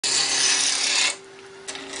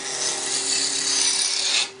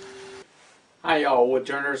Hi y'all,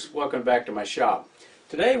 woodturners. Welcome back to my shop.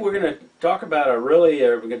 Today we're going to talk about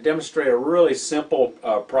we're going to demonstrate a really simple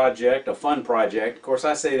project, a fun project. Of course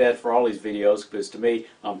I say that for all these videos because to me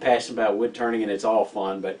I'm passionate about wood turning and it's all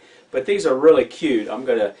fun, but these are really cute.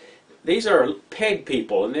 These are peg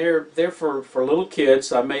people and they're for little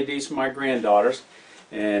kids. I made these for my granddaughters,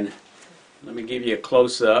 and let me give you a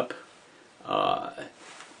close-up.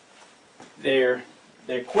 They're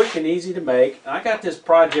quick and easy to make. I got this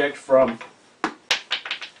project from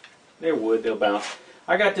they'll bounce.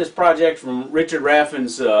 I got this project from Richard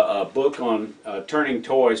Raffan's book on turning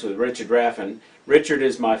toys with Richard Raffan. Richard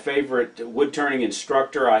is my favorite wood turning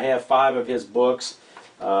instructor. I have 5 of his books.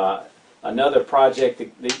 Another project,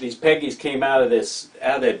 these Peggies came out of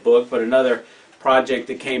that book, but another project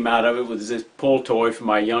that came out of it was this pull toy for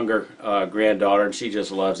my younger granddaughter, and she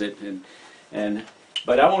just loves it.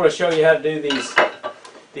 But I want to show you how to do these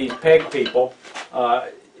peg people.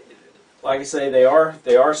 Like I say, they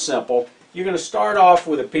are simple. You're going to start off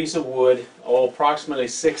with a piece of wood, approximately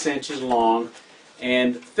 6 inches long,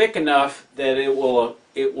 and thick enough that it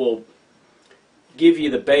will give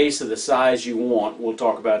you the base of the size you want. We'll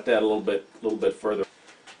talk about that a little bit further.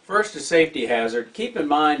 First, a safety hazard. Keep in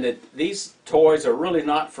mind that these toys are really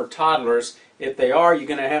not for toddlers. If they are, you're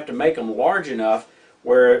going to have to make them large enough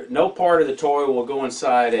where no part of the toy will go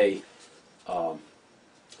inside a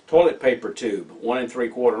toilet paper tube, 1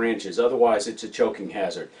 3/4 inches. Otherwise, it's a choking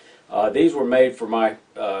hazard. These were made for my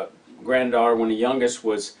granddaughter when the youngest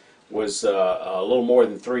was a little more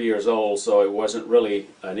than 3 years old, so it wasn't really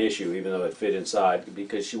an issue, even though it fit inside,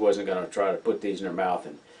 because she wasn't going to try to put these in her mouth,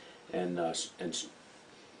 and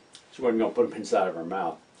she wasn't going to put them inside of her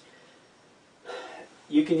mouth.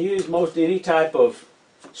 You can use most any type of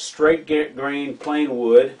straight grain plain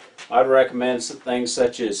wood. I'd recommend some things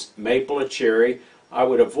such as maple or cherry. I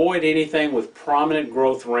would avoid anything with prominent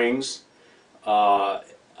growth rings. A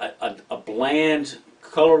bland,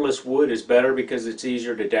 colorless wood is better because it's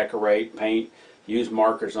easier to decorate, paint, use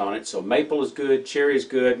markers on it. So maple is good, cherry is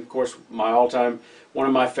good. Of course, one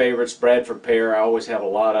of my favorites, Bradford pear. I always have a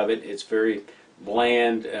lot of it. It's very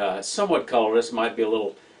bland, somewhat colorless. Might be a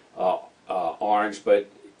little orange, but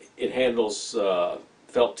it handles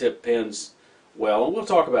felt tip pens well. And we'll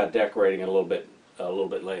talk about decorating it a little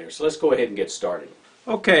bit later. So let's go ahead and get started.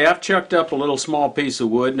 Okay, I've chucked up a little small piece of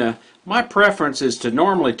wood. Now, my preference is to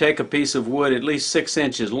normally take a piece of wood at least 6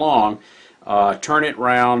 inches long, turn it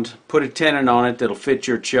round, put a tenon on it that'll fit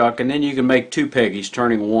your chuck, and then you can make 2 Peggies,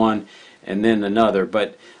 turning one and then another.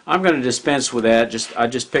 But I'm going to dispense with that. I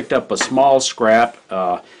just picked up a small scrap.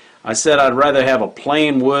 I said I'd rather have a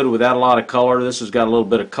plain wood without a lot of color. This has got a little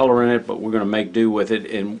bit of color in it, but we're going to make do with it,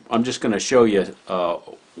 and I'm just going to show you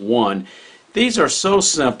one. These are so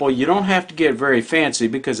simple, you don't have to get very fancy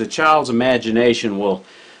because a child's imagination will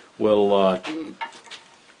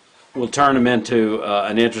turn them into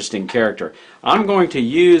an interesting character. I'm going to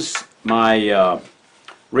use my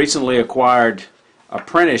recently acquired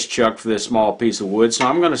apprentice chuck for this small piece of wood, so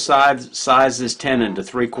I'm going to size this tenon to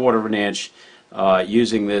 3/4 inch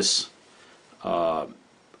using this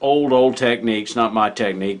old techniques, not my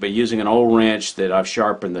technique, but using an old wrench that I've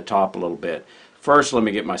sharpened the top a little bit. First, let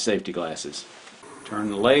me get my safety glasses. Turn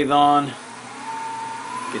the lathe on,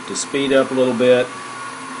 get the speed up a little bit,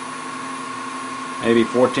 maybe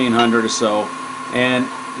 1400 or so. And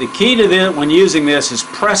the key to this, when using this, is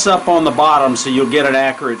press up on the bottom so you'll get an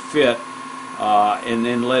accurate fit, and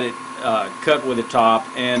then let it cut with the top.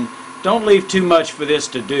 And don't leave too much for this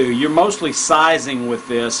to do. You're mostly sizing with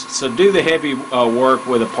this, so do the heavy work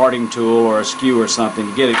with a parting tool or a skew or something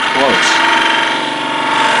to get it close.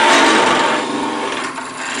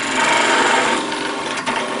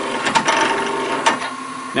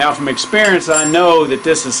 Now, from experience, I know that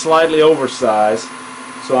this is slightly oversized,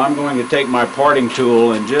 so I'm going to take my parting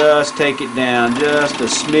tool and just take it down just a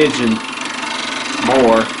smidgen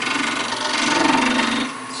more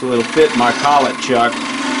so it'll fit my collet chuck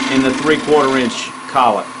in the 3/4 inch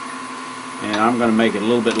collet. And I'm going to make it a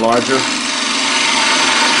little bit larger.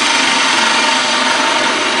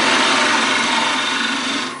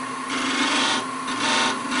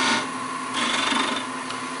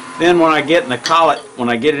 Then when I get it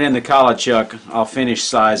in the collet chuck, I'll finish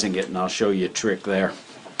sizing it and I'll show you a trick there.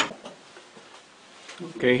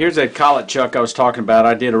 Okay, here's that collet chuck I was talking about.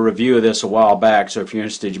 I did a review of this a while back, so if you're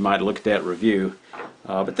interested, you might look at that review.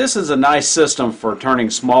 But this is a nice system for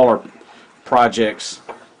turning smaller projects,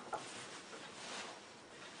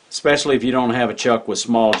 especially if you don't have a chuck with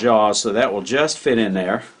small jaws, so that will just fit in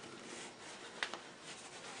there.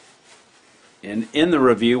 And in the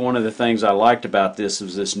review, one of the things I liked about this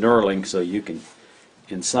was this knurling, so you can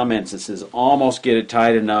in some instances, almost get it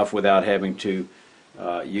tight enough without having to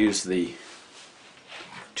use the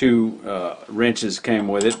two wrenches came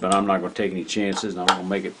with it, but I'm not going to take any chances, and I'm going to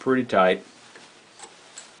make it pretty tight.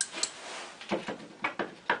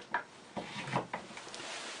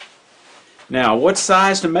 Now, what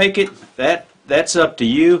size to make it, that's up to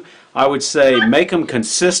you. I would say make them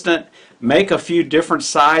consistent. Make a few different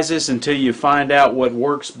sizes until you find out what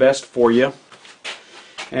works best for you.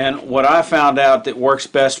 And what I found out that works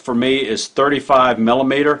best for me is 35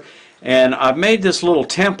 millimeter. And I've made this little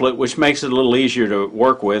template, which makes it a little easier to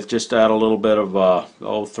work with. Just add a little bit of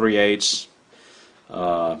 3/8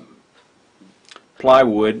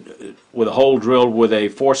 plywood with a hole drilled with a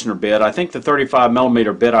Forstner bit. I think the 35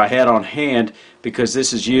 millimeter bit I had on hand because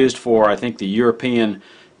this is used for, I think, the European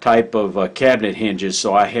type of cabinet hinges,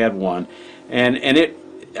 so I had one. And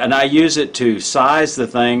I use it to size the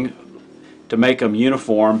thing to make them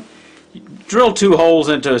uniform. Drill 2 holes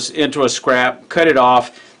into a scrap, cut it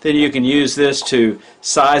off, then you can use this to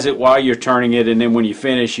size it while you're turning it, and then when you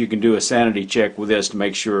finish you can do a sanity check with this to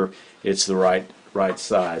make sure it's the right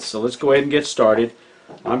size. So let's go ahead and get started.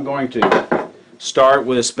 I'm going to start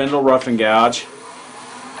with a spindle rough and gouge.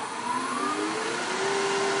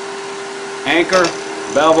 Anchor,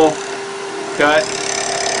 bevel, cut.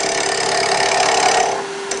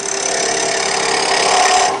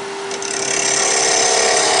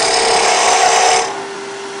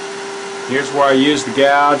 Here's where I use the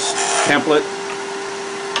gouge template.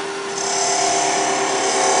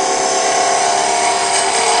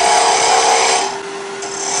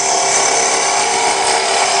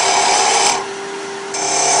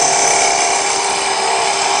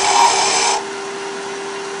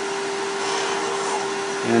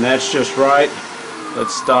 And that's just right.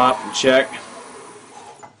 Let's stop and check.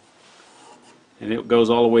 And it goes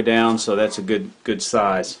all the way down, so that's a good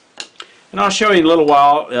size. And I'll show you in a little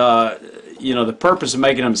while, you know, the purpose of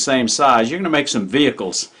making them the same size. You're going to make some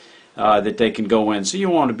vehicles that they can go in, so you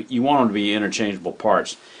want them to be interchangeable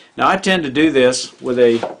parts. Now I tend to do this with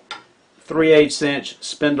a 3/8 inch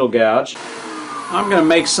spindle gouge. I'm going to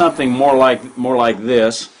make something more like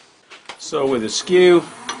this. So with a skew,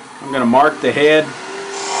 I'm going to mark the head.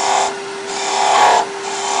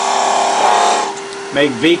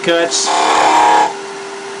 Make V-cuts.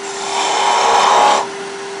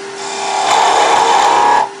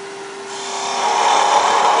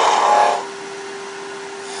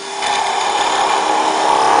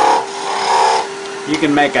 You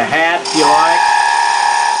can make a hat if you like.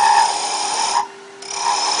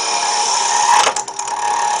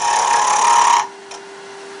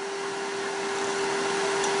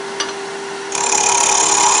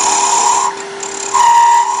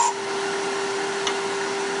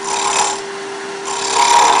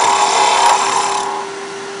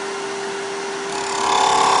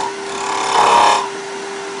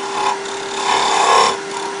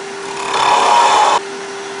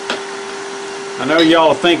 I know y'all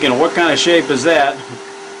are thinking, what kind of shape is that?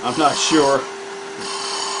 I'm not sure.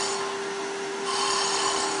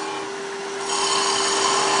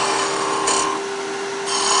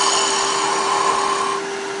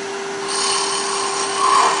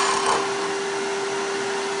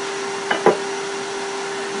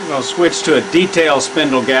 I'm going to switch to a detail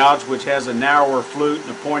spindle gouge, which has a narrower flute and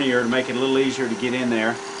a pointier to make it a little easier to get in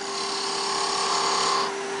there.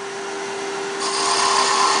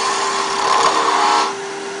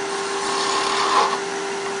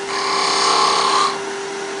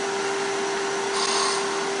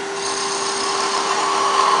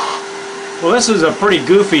 Well, this is a pretty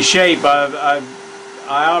goofy shape. I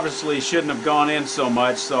obviously shouldn't have gone in so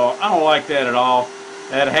much, so I don't like that at all.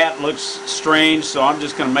 That hat looks strange, so I'm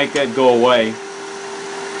just going to make that go away.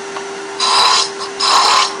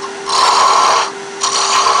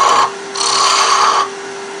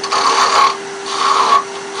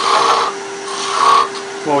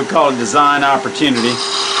 What we call a design opportunity.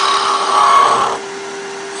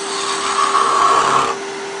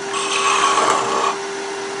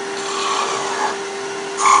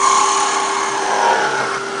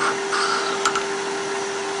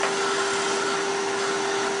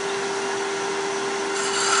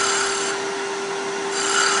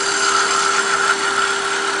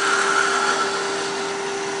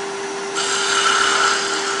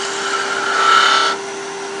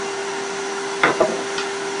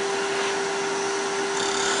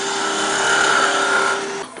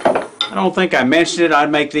 I don't think I mentioned it.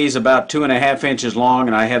 I'd make these about 2.5 inches long,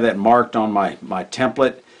 and I have that marked on my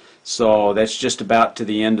template. So that's just about to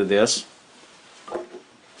the end of this.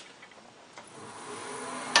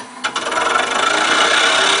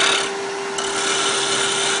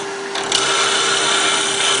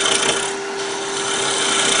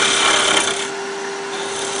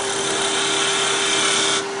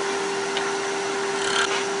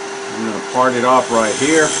 part it off right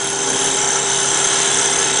here.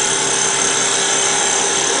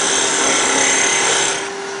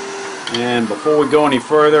 And before we go any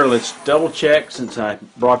further, let's double check, since I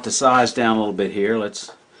brought the size down a little bit here.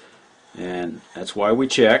 And that's why we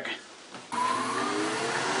check. A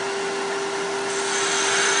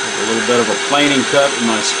little bit of a planing cut with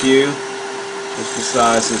my skew, just to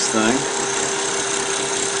size this thing.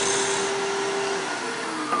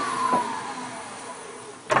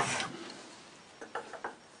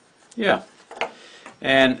 Yeah,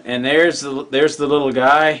 and there's the little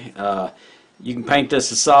guy. You can paint this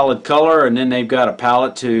a solid color, and then they've got a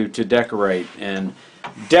palette to decorate. And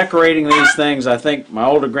decorating these things, I think my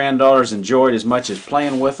older granddaughters enjoyed as much as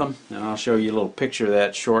playing with them, and I'll show you a little picture of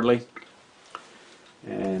that shortly.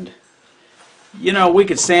 And you know, we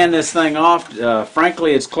could sand this thing off.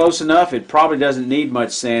 Frankly, it's close enough. It probably doesn't need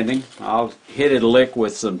much sanding. I'll hit it a lick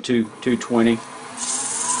with some 220.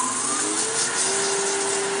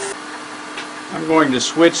 I'm going to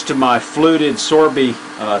switch to my fluted Sorby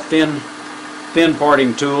thin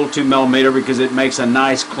parting tool, 2mm, because it makes a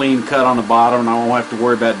nice clean cut on the bottom and I won't have to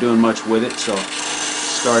worry about doing much with it. So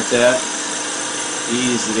start that,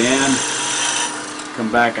 ease it in,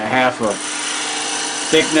 come back a half a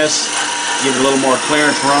thickness, give it a little more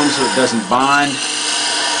clearance room so it doesn't bind,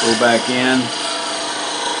 go back in.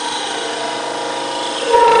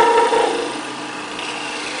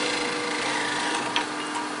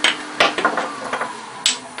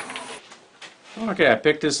 Okay, I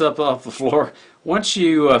picked this up off the floor. Once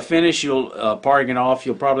you finish parting it off,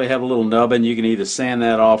 you'll probably have a little nubbin. You can either sand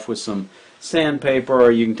that off with some sandpaper,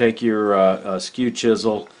 or you can take your skew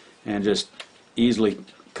chisel and just easily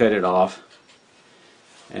cut it off.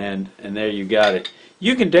 And there you got it.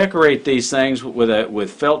 You can decorate these things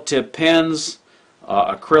with felt tip pens,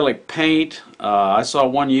 acrylic paint. I saw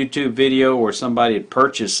one YouTube video where somebody had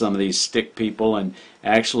purchased some of these stick people and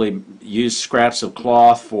actually used scraps of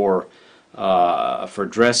cloth for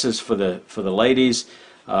dresses for the ladies.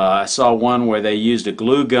 I saw one where they used a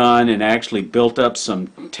glue gun and actually built up some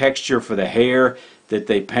texture for the hair that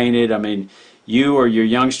they painted. I mean, you or your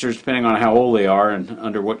youngsters, depending on how old they are and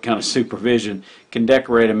under what kind of supervision, can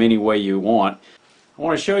decorate them any way you want. I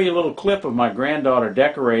want to show you a little clip of my granddaughter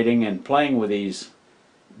decorating and playing with these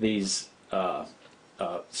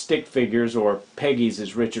stick figures, or Peggies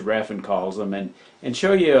as Richard Raffan calls them, and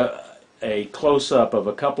show you a close-up of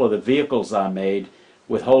a couple of the vehicles I made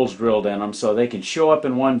with holes drilled in them, so they can show up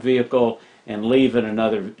in one vehicle and leave in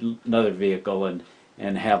another vehicle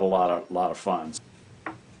and have a lot of fun.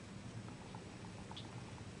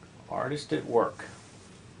 Artist at work.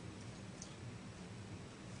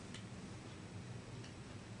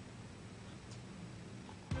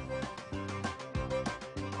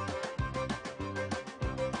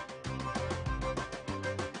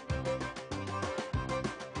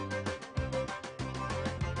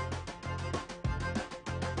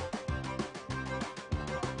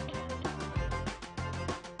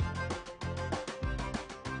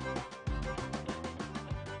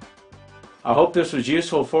 I hope this was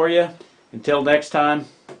useful for you. Until next time,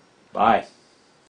 bye.